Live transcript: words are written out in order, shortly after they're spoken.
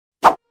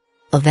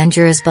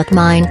Avengers but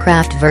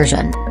Minecraft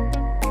version.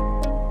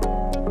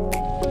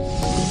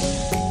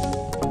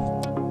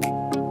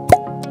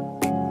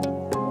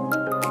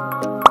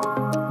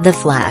 The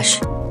Flash.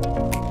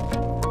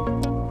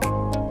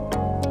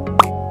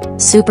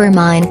 Super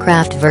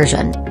Minecraft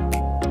version.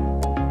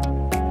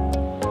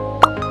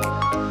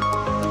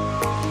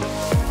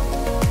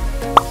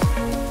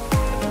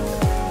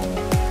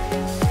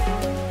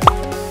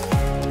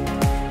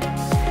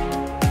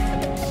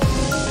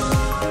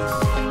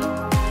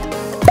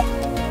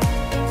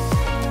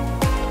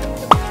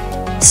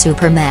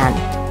 Superman.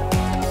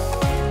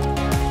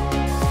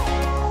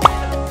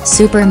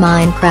 Super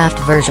Minecraft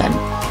version.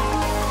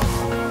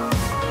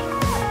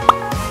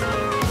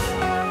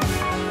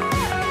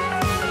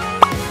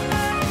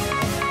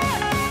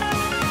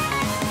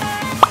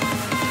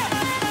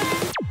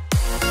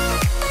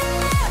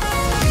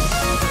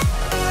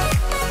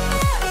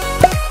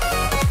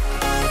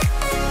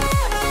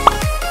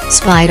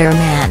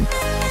 Spider-Man.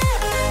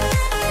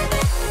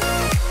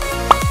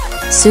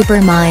 Super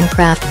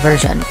Minecraft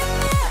version.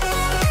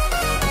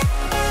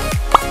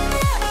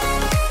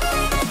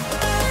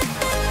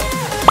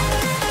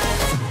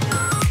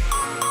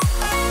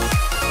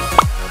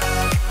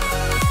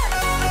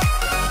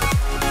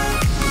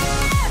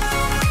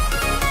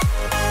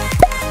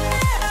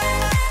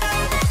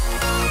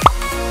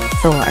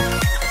 Thor.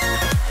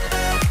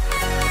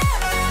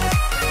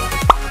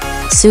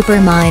 Super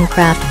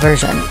Minecraft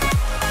version.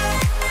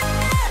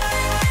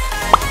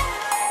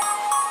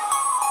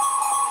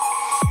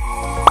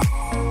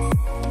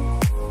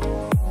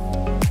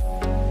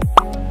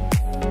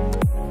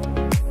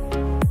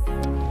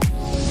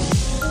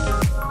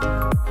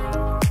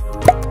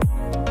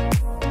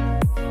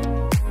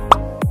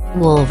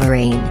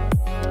 Wolverine.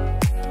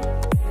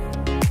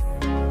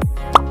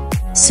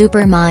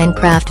 Super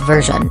Minecraft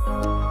version.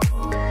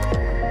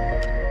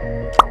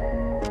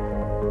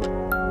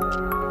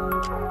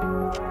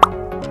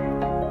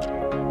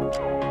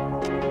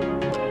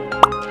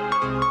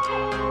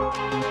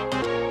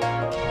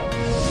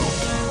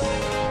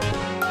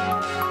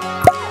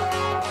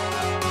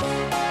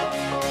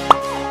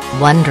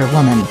 Wonder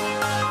Woman.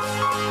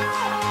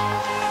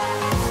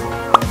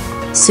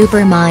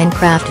 Super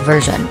Minecraft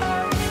version.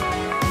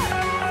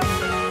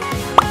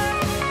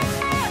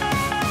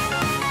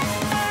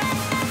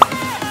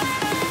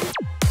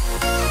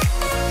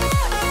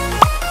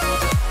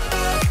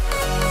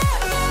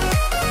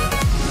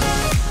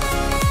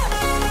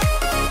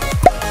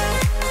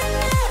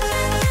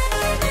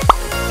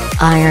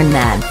 Iron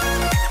Man.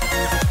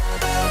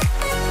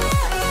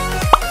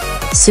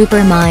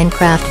 Super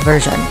Minecraft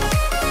version.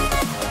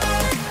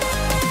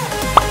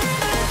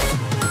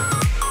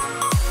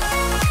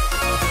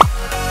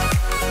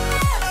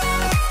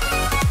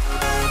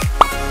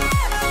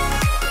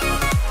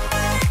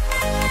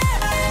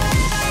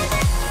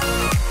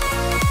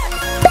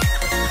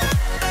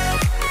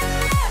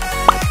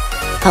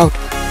 Hulk.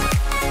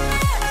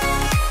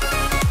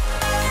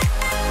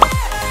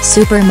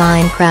 Super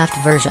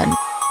Minecraft version.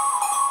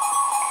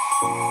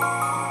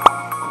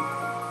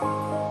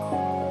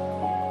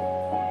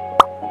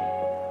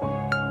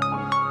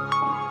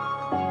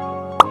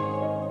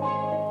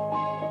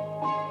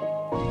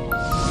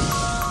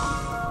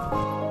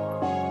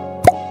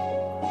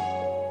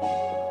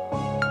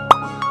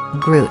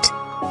 Groot.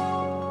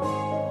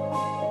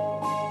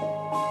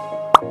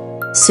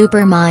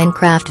 Super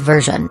Minecraft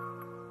version.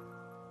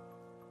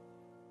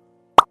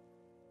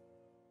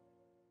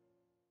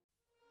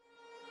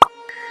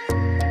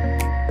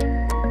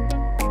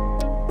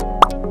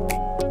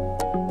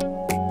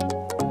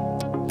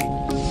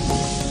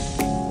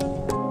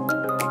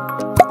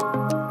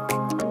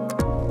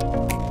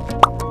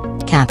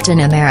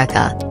 Captain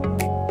America.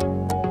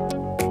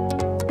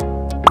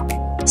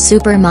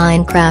 Super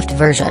Minecraft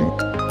version.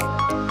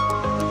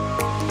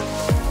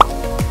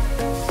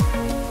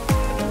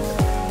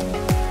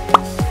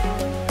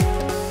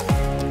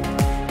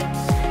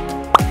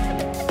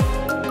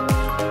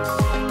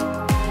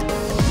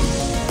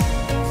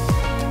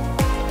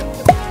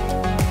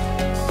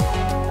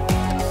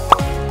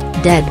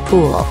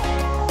 Deadpool.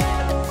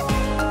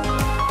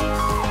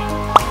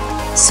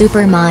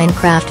 Super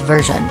Minecraft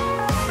version.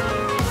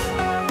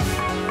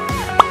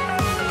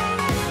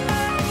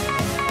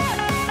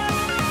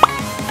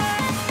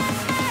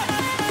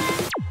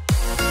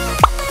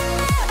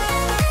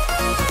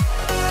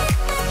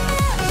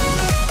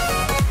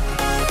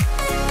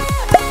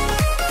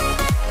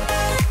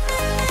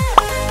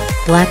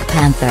 Black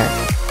Panther.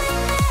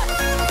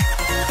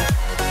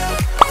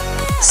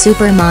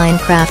 Super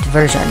Minecraft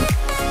version.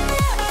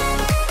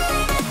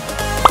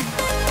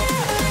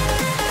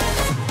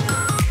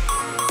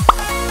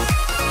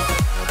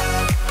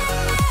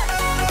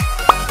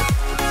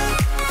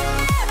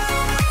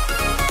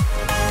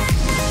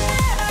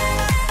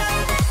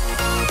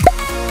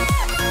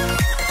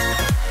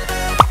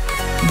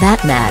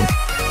 Batman.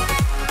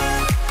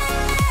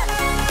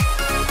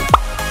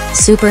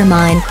 Super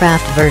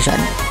Minecraft version.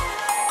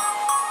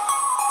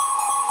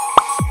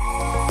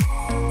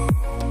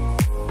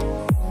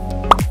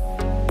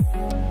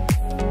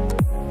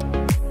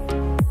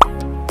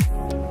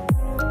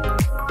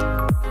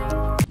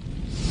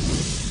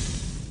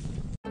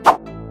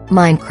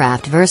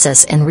 Minecraft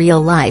versus in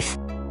real life.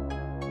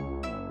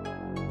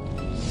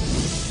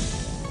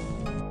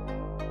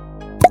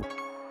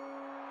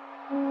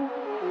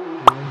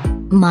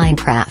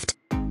 Minecraft.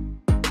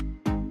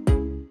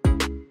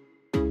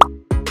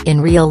 In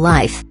real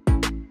life.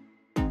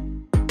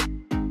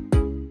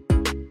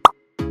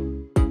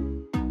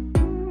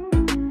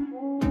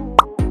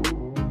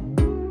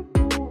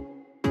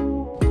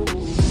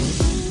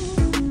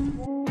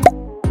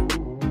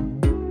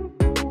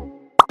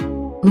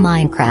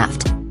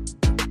 Minecraft.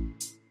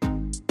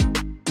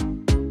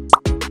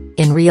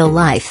 In real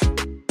life.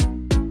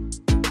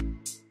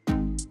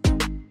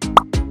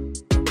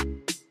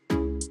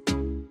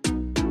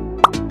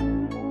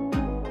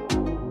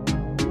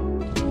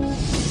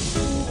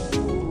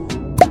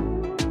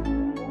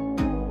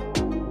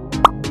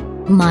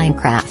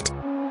 Minecraft.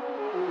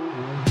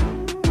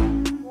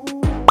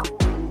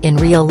 In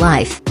real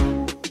life.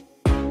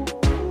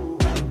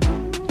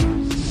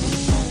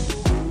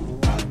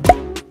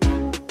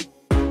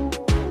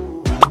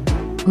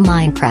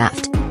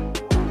 Minecraft.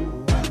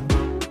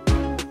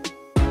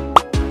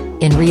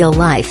 In real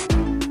life.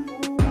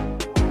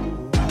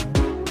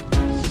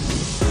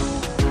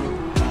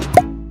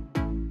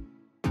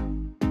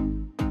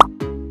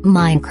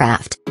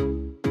 Minecraft.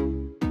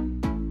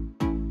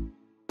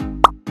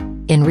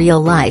 In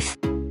real life.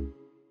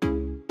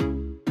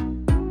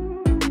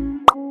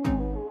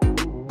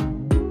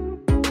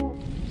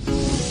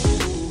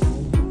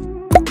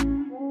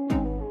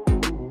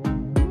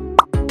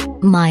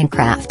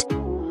 Minecraft.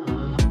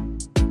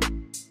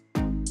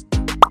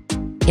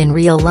 In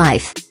real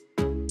life.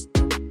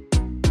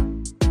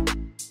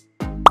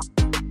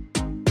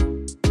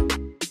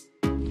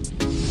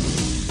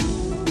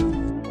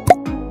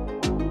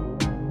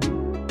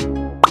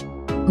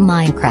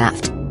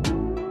 Minecraft.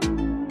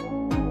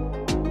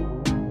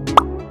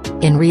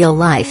 In real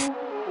life.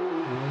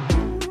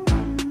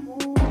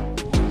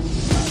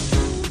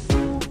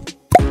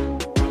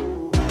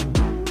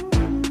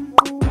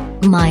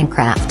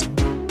 Minecraft.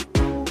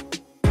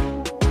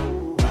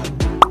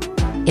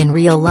 In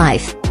real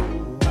life.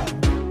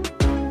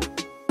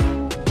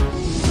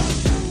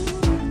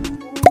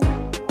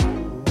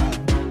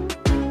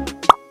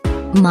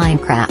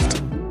 Minecraft.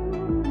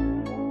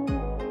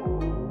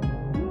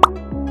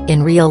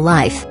 In real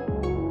life.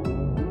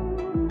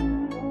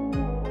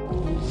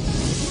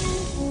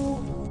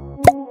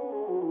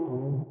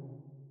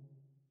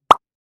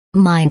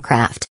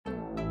 Minecraft.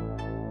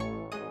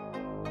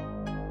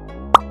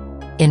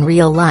 In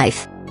real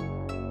life.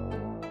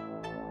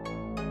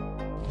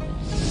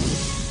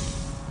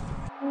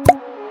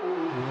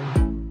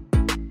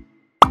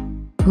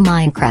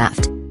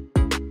 Minecraft.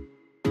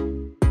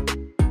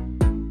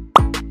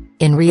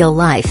 In real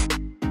life.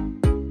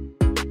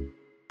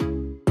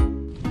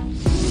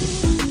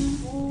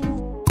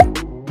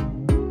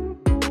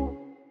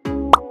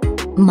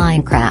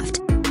 Minecraft.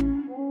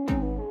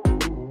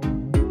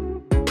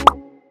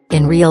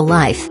 In real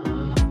life.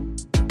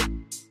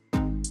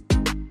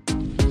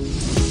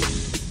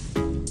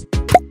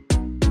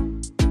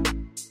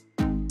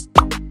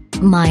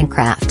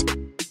 Minecraft.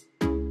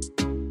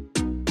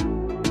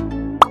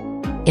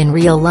 In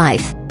real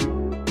life.